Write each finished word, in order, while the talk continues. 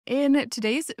In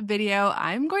today's video,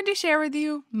 I'm going to share with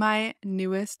you my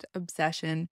newest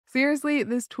obsession. Seriously,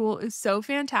 this tool is so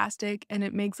fantastic and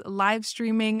it makes live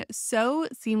streaming so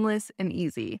seamless and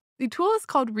easy. The tool is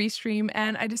called Restream,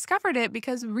 and I discovered it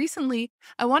because recently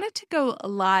I wanted to go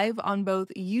live on both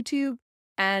YouTube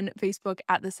and Facebook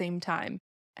at the same time.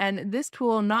 And this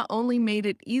tool not only made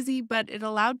it easy, but it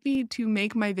allowed me to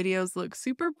make my videos look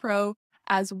super pro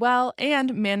as well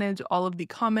and manage all of the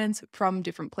comments from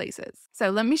different places. So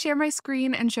let me share my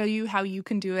screen and show you how you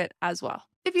can do it as well.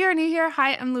 If you're new here,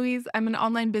 hi, I'm Louise. I'm an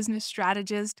online business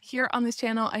strategist. Here on this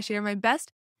channel, I share my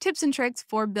best tips and tricks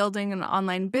for building an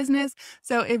online business.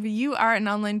 So if you are an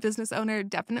online business owner,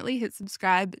 definitely hit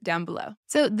subscribe down below.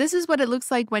 So this is what it looks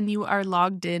like when you are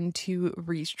logged in to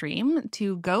Restream.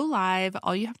 To go live,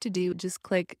 all you have to do, just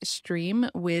click Stream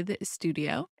with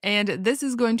Studio. And this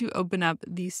is going to open up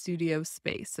the studio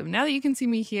space. So now that you can see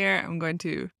me here, I'm going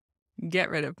to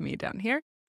get rid of me down here.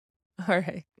 All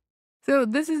right. So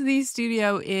this is the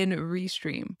studio in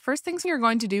Restream. First things you're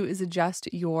going to do is adjust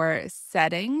your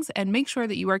settings and make sure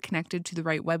that you are connected to the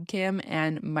right webcam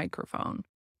and microphone.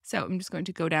 So I'm just going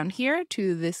to go down here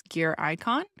to this gear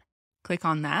icon, click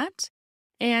on that,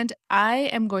 and I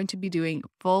am going to be doing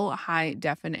full high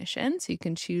definition. So you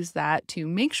can choose that to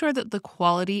make sure that the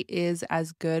quality is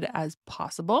as good as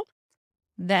possible.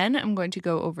 Then I'm going to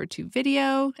go over to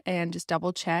video and just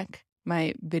double check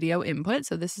my video input.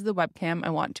 So this is the webcam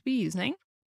I want to be using.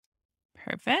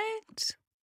 Perfect.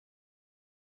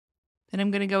 Then I'm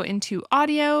going to go into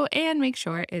audio and make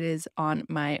sure it is on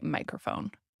my microphone.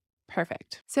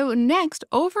 Perfect. So next,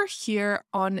 over here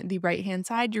on the right-hand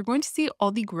side, you're going to see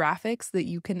all the graphics that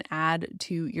you can add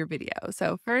to your video.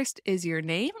 So first is your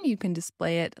name. You can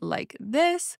display it like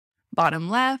this, bottom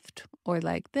left, or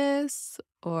like this,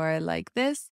 or like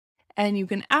this. And you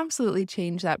can absolutely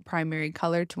change that primary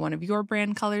color to one of your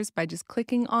brand colors by just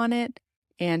clicking on it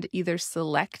and either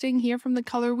selecting here from the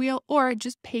color wheel or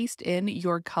just paste in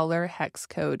your color hex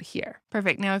code here.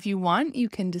 Perfect. Now, if you want, you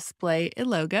can display a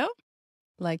logo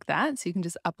like that. So you can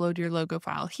just upload your logo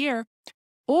file here,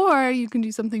 or you can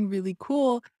do something really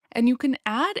cool and you can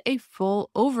add a full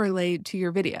overlay to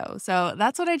your video. So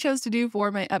that's what I chose to do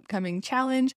for my upcoming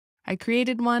challenge. I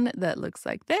created one that looks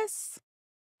like this,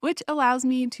 which allows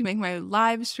me to make my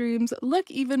live streams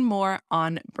look even more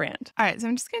on brand. All right, so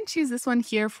I'm just gonna choose this one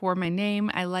here for my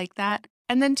name. I like that.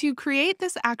 And then to create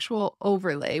this actual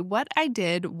overlay, what I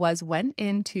did was went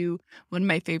into one of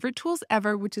my favorite tools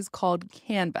ever, which is called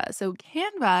Canva. So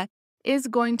Canva is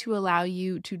going to allow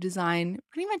you to design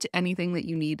pretty much anything that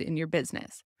you need in your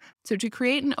business. So to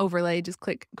create an overlay, just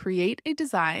click Create a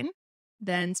Design,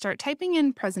 then start typing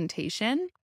in presentation.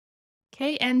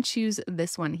 Okay, and choose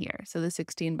this one here. So the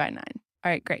 16 by 9.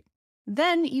 All right, great.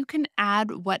 Then you can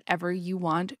add whatever you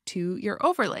want to your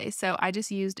overlay. So I just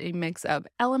used a mix of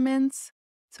elements.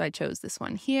 So I chose this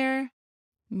one here,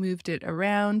 moved it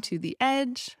around to the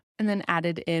edge, and then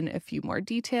added in a few more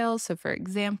details. So for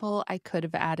example, I could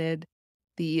have added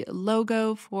the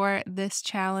logo for this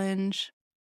challenge.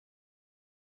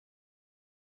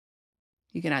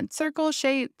 You can add circle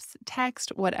shapes,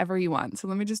 text, whatever you want. So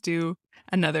let me just do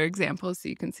another example so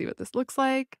you can see what this looks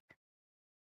like.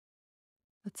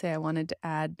 Let's say I wanted to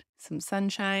add some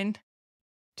sunshine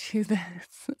to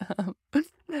this.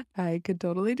 I could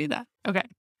totally do that. Okay.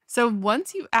 So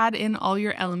once you add in all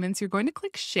your elements, you're going to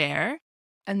click share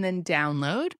and then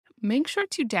download. Make sure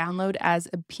to download as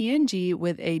a PNG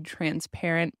with a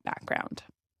transparent background.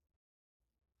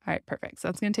 All right, perfect. So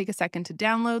that's going to take a second to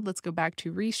download. Let's go back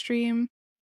to Restream.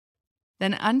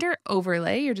 Then under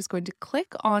overlay, you're just going to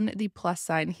click on the plus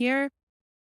sign here,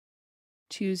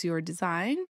 choose your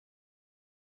design.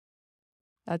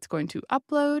 That's going to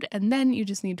upload, and then you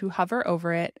just need to hover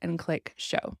over it and click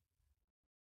show.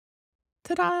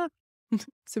 Ta-da!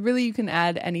 So really you can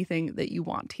add anything that you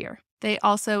want here. They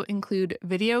also include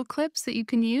video clips that you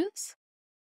can use,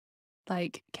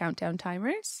 like countdown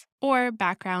timers or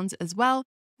backgrounds as well,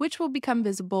 which will become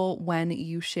visible when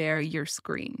you share your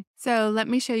screen. So let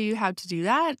me show you how to do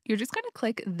that. You're just going to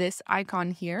click this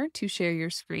icon here to share your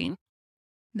screen.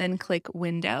 Then click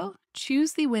Window,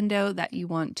 choose the window that you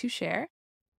want to share.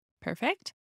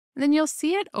 Perfect. And then you'll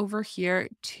see it over here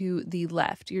to the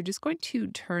left. You're just going to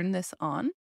turn this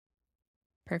on.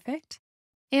 Perfect.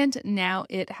 And now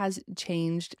it has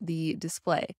changed the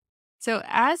display. So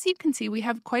as you can see, we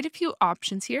have quite a few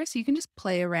options here. So you can just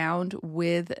play around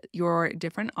with your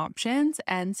different options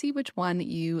and see which one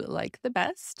you like the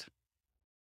best.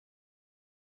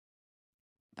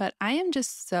 But I am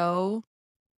just so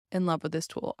in love with this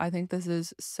tool. I think this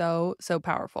is so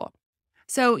powerful.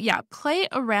 So yeah, play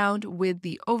around with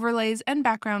the overlays and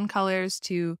background colors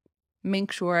to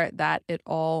make sure that it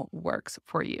all works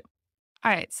for you.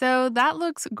 All right, so that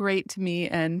looks great to me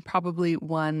and probably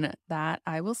one that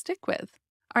I will stick with.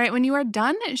 All right, when you are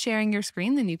done sharing your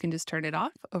screen, then you can just turn it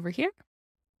off over here.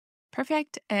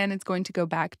 Perfect, and it's going to go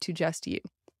back to just you.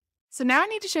 So now I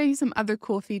need to show you some other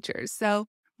cool features. So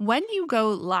when you go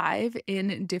live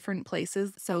in different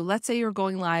places, so let's say you're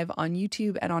going live on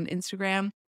YouTube and on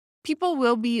Instagram, people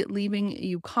will be leaving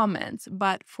you comments,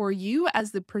 but for you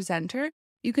as the presenter,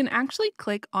 you can actually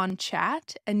click on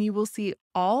chat and you will see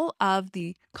all of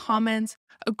the comments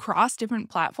across different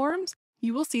platforms.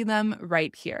 You will see them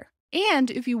right here. And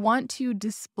if you want to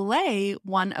display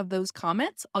one of those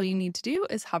comments, all you need to do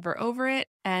is hover over it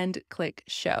and click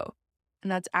show.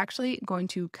 And that's actually going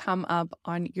to come up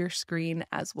on your screen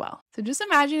as well. So just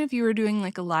imagine if you were doing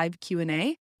like a live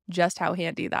Q&A, just how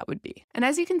handy that would be. And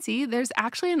as you can see, there's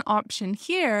actually an option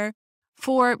here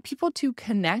for people to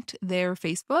connect their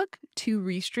Facebook to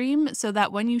Restream so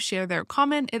that when you share their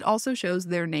comment, it also shows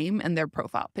their name and their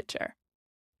profile picture.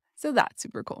 So that's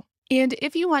super cool. And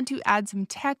if you want to add some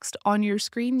text on your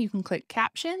screen, you can click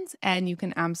captions and you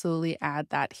can absolutely add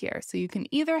that here. So you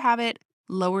can either have it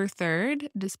lower third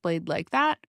displayed like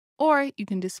that, or you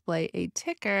can display a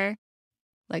ticker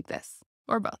like this,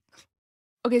 or both.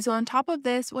 Okay, so on top of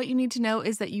this, what you need to know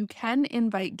is that you can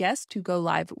invite guests to go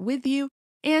live with you.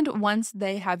 And once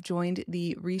they have joined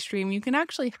the Restream, you can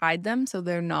actually hide them so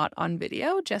they're not on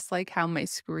video, just like how my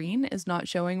screen is not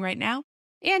showing right now.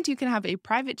 And you can have a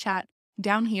private chat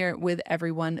down here with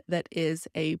everyone that is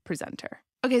a presenter.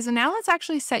 Okay, so now let's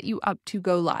actually set you up to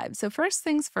go live. So first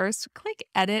things first, click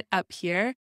edit up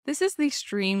here. This is the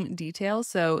stream details,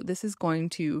 so this is going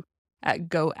to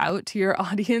go out to your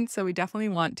audience. So we definitely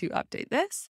want to update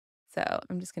this. So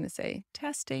I'm just going to say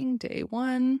testing day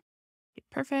 1.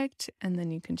 Perfect. And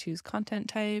then you can choose content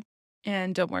type.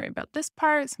 And don't worry about this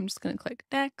part. So I'm just going to click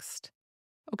next.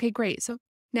 Okay, great. So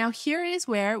now here is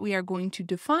where we are going to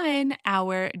define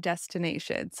our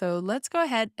destination. So let's go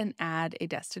ahead and add a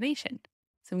destination.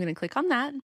 So I'm going to click on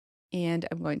that and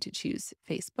I'm going to choose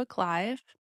Facebook Live.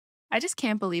 I just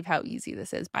can't believe how easy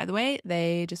this is. By the way,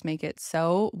 they just make it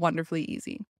so wonderfully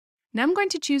easy. Now I'm going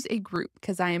to choose a group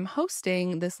because I am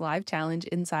hosting this live challenge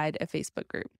inside a Facebook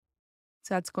group.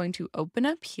 So that's going to open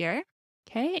up here.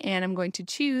 Okay, and I'm going to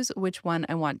choose which one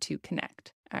I want to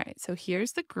connect. All right, so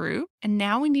here's the group. And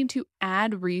now we need to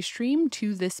add Restream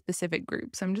to this specific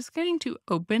group. So I'm just going to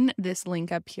open this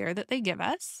link up here that they give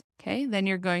us. Okay, then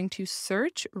you're going to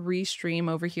search Restream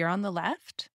over here on the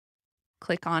left.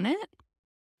 Click on it.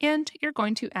 And you're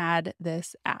going to add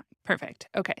this app. Perfect.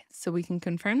 Okay, so we can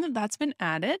confirm that that's been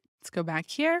added. Let's go back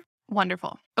here.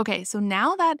 Wonderful. Okay, so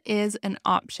now that is an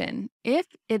option. If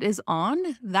it is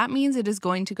on, that means it is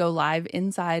going to go live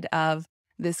inside of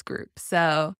this group.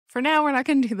 So for now, we're not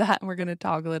going to do that. We're going to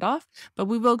toggle it off, but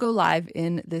we will go live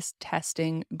in this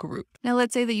testing group. Now,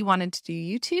 let's say that you wanted to do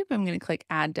YouTube. I'm going to click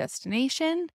add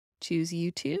destination, choose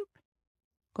YouTube,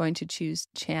 going to choose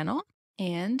channel,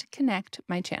 and connect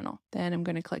my channel. Then I'm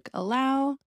going to click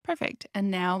allow. Perfect. And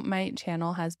now my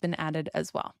channel has been added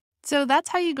as well. So that's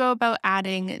how you go about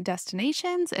adding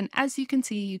destinations. And as you can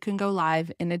see, you can go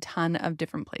live in a ton of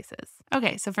different places.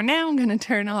 Okay, so for now, I'm going to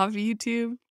turn off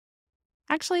YouTube.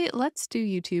 Actually, let's do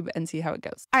YouTube and see how it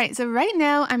goes. All right, so right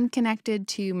now I'm connected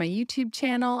to my YouTube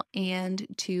channel and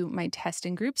to my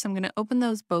testing group. So I'm going to open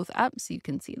those both up so you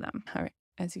can see them. All right,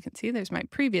 as you can see, there's my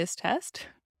previous test.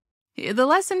 The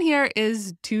lesson here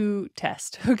is to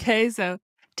test, okay? So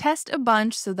test a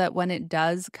bunch so that when it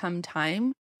does come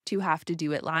time to have to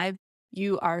do it live,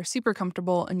 you are super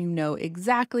comfortable and you know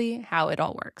exactly how it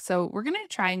all works. So we're going to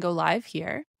try and go live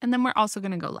here, and then we're also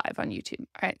going to go live on YouTube.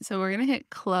 All right, so we're going to hit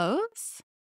close.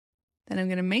 Then I'm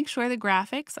going to make sure the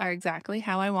graphics are exactly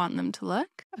how I want them to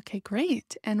look. Okay,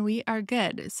 great. And we are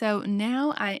good. So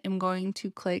now I am going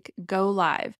to click go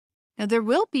live. Now, there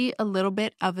will be a little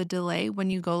bit of a delay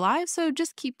when you go live, so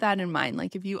just keep that in mind.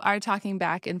 Like if you are talking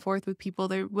back and forth with people,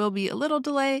 there will be a little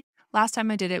delay. Last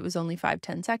time I did it was only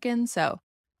 5-10 seconds, so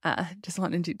just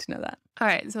wanted you to know that. All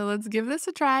right, so let's give this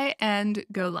a try and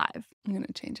go live. I'm going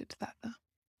to change it to that, though,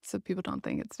 so people don't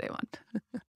think it's day 1.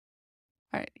 All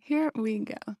right, here we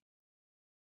go.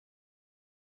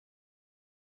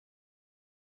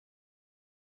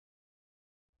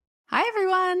 Hi,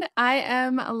 everyone. I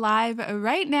am live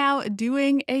right now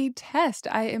doing a test.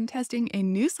 I am testing a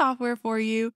new software for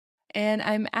you, and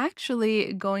I'm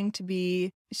actually going to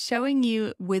be showing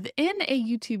you within a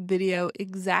YouTube video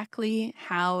exactly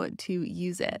how to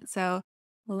use it. So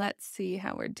let's see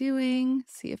how we're doing,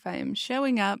 see if I am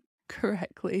showing up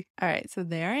correctly. All right, so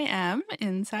there I am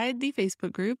inside the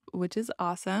Facebook group, which is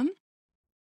awesome.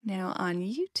 Now on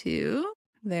YouTube,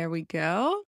 There we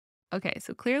go. Okay,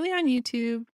 so clearly on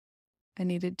YouTube, I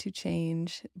needed to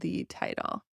change the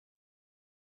title.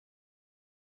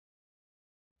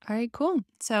 All right, cool.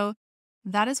 So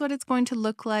that is what it's going to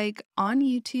look like on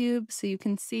YouTube. So you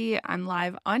can see I'm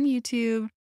live on YouTube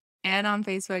and on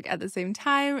Facebook at the same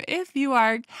time. If you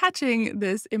are catching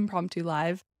this impromptu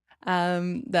live,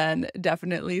 then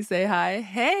definitely say hi.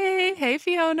 Hey,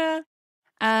 Fiona.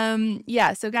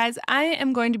 Yeah, so guys, I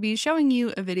am going to be showing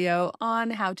you a video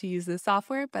on how to use this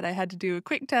software, but I had to do a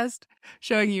quick test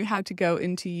showing you how to go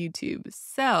into YouTube.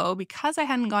 So because I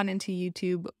hadn't gone into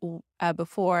YouTube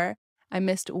before, I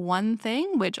missed one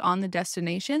thing, which on the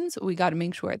destinations, we got to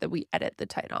make sure that we edit the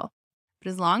title. But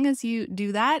as long as you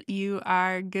do that, you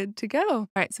are good to go. All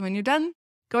right, so when you're done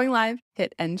going live,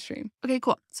 hit end stream. Okay,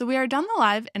 cool. So we are done the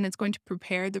live and it's going to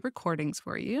prepare the recordings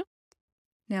for you.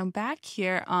 Now back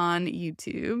here on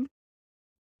YouTube,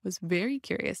 was very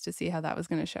curious to see how that was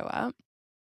going to show up.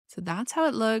 So that's how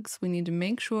it looks. We need to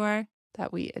make sure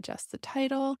that we adjust the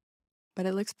title, but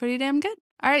it looks pretty damn good.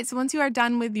 All right, so once you are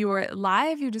done with your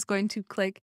live, you're just going to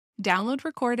click download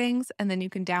recordings and then you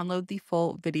can download the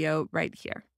full video right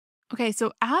here. Okay,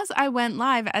 so as I went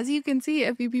live, as you can see,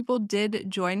 a few people did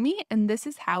join me and this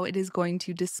is how it is going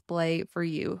to display for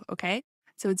you, okay?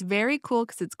 So it's very cool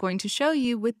because it's going to show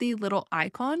you with the little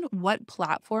icon what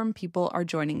platform people are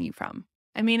joining you from.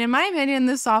 I mean, in my opinion,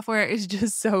 this software is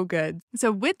just so good.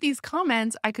 So with these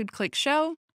comments, I could click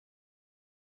show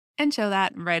and show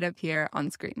that right up here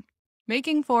on screen,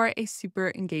 making for a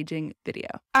super engaging video.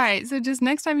 All right, so just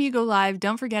next time you go live,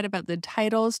 don't forget about the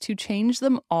titles to change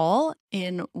them all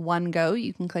in one go.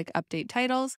 You can click update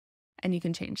titles and you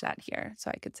can change that here.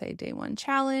 So I could say day 1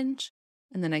 challenge.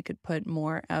 And then I could put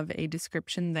more of a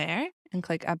description there and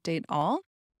click update all.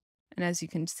 And as you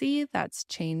can see, that's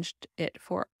changed it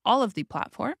for all of the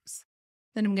platforms.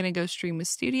 Then I'm going to go stream with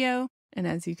Studio. And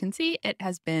as you can see, it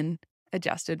has been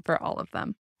adjusted for all of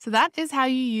them. So that is how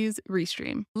you use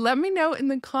Restream. Let me know in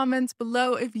the comments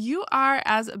below if you are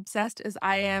as obsessed as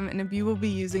I am and if you will be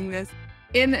using this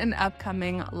in an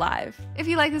upcoming live. If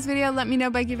you like this video, let me know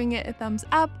by giving it a thumbs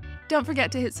up. Don't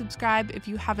forget to hit subscribe if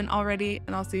you haven't already,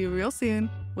 and I'll see you real soon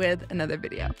with another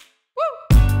video.